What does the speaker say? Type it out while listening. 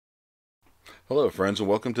Hello friends, and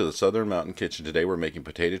welcome to the Southern Mountain Kitchen. Today we're making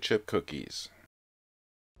potato chip cookies.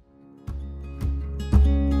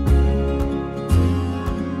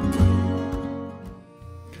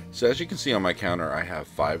 So as you can see on my counter, I have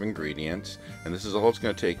 5 ingredients, and this is all it's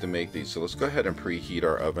going to take to make these. So let's go ahead and preheat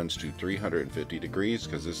our ovens to 350 degrees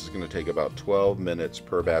because this is going to take about 12 minutes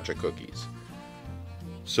per batch of cookies.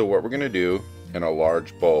 So what we're going to do in a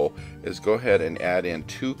large bowl is go ahead and add in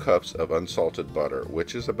 2 cups of unsalted butter,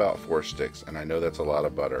 which is about 4 sticks, and I know that's a lot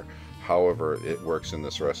of butter. However, it works in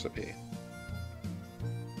this recipe.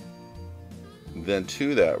 Then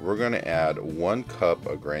to that, we're going to add 1 cup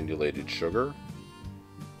of granulated sugar,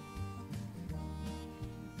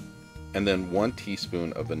 and then 1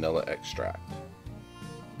 teaspoon of vanilla extract.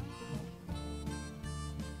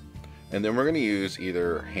 And then we're going to use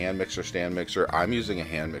either hand mixer, stand mixer. I'm using a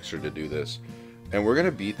hand mixer to do this. And we're going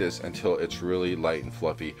to beat this until it's really light and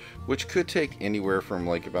fluffy, which could take anywhere from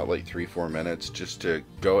about 3-4 minutes just to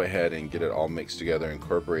go ahead and get it all mixed together,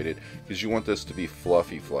 incorporated, because you want this to be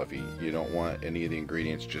fluffy. You don't want any of the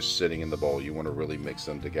ingredients just sitting in the bowl. You want to really mix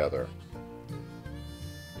them together.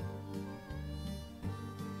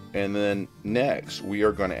 And then next, we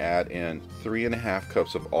are going to add in 3.5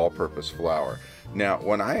 cups of all-purpose flour. Now,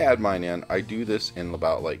 when I add mine in, I do this in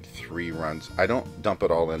about 3 runs. I don't dump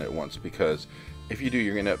it all in at once because if you do,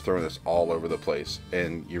 you're going to end up throwing this all over the place,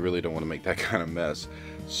 and you really don't want to make that kind of mess.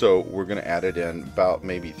 So we're going to add it in about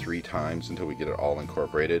maybe 3 times until we get it all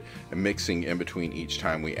incorporated, and mixing in between each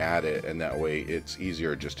time we add it, and that way it's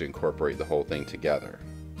easier just to incorporate the whole thing together.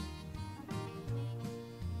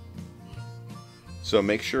 So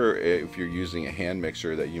make sure if you're using a hand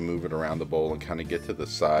mixer that you move it around the bowl and kind of get to the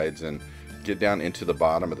sides and get down into the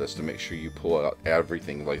bottom of this to make sure you pull out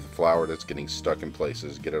everything, like the flour that's getting stuck in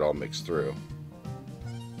places, get it all mixed through.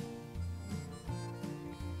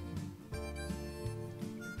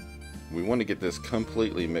 We want to get this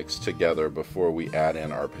completely mixed together before we add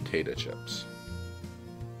in our potato chips.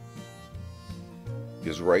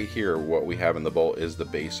 Because right here, what we have in the bowl is the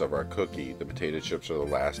base of our cookie. The potato chips are the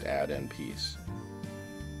last add-in piece.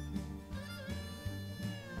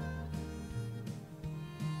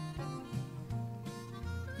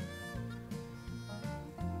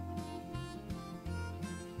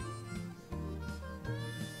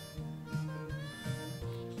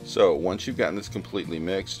 So once you've gotten this completely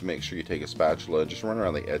mixed, make sure you take a spatula and just run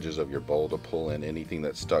around the edges of your bowl to pull in anything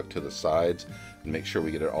that's stuck to the sides, and make sure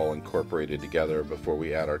we get it all incorporated together before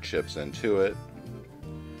we add our chips into it.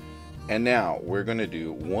 And now we're going to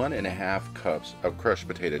do 1.5 cups of crushed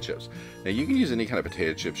potato chips. Now you can use any kind of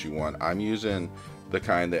potato chips you want. I'm using the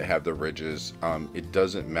kind that have the ridges. It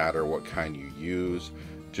doesn't matter what kind you use.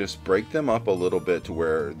 Just break them up a little bit to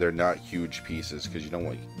where they're not huge pieces, because you don't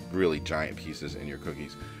want really giant pieces in your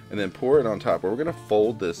cookies. And then pour it on top. We're going to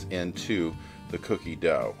fold this into the cookie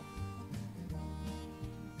dough.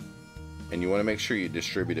 And you want to make sure you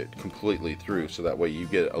distribute it completely through, so that way you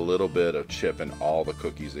get a little bit of chip in all the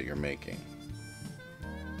cookies that you're making.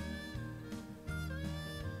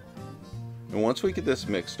 And once we get this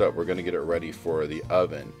mixed up, we're going to get it ready for the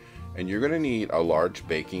oven. And you're going to need a large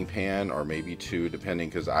baking pan, or maybe 2, depending,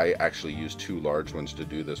 because I actually used 2 large ones to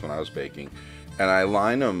do this when I was baking. And I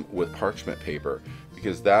line them with parchment paper,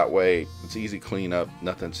 because that way it's easy cleanup,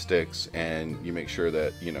 nothing sticks, and you make sure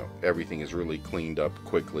that, everything is really cleaned up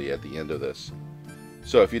quickly at the end of this.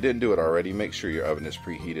 So if you didn't do it already, make sure your oven is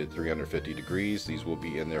preheated 350 degrees. These will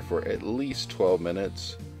be in there for at least 12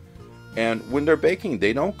 minutes. And when they're baking,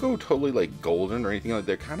 they don't go totally golden or anything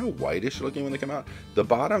they're kind of whitish looking when they come out. The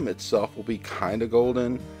bottom itself will be kind of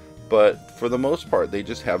golden, but for the most part, they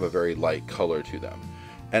just have a very light color to them.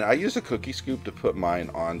 And I use a cookie scoop to put mine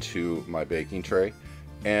onto my baking tray.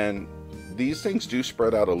 And these things do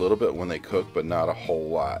spread out a little bit when they cook, but not a whole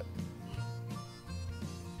lot.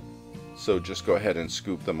 So just go ahead and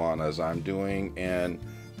scoop them on as I'm doing. And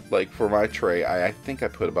for my tray, I think I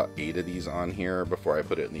put about 8 of these on here before I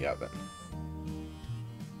put it in the oven.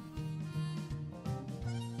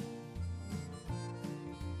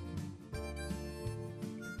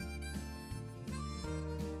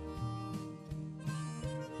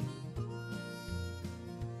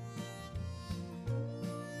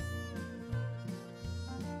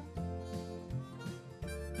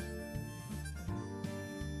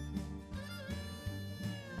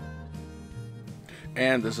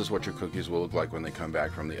 And this is what your cookies will look like when they come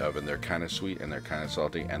back from the oven. They're kind of sweet, and they're kind of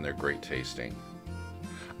salty, and they're great tasting.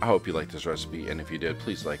 I hope you liked this recipe, and if you did,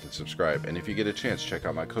 please like and subscribe. And if you get a chance, check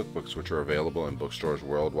out my cookbooks, which are available in bookstores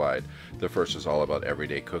worldwide. The first is all about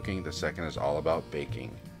everyday cooking. The second is all about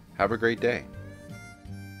baking. Have a great day.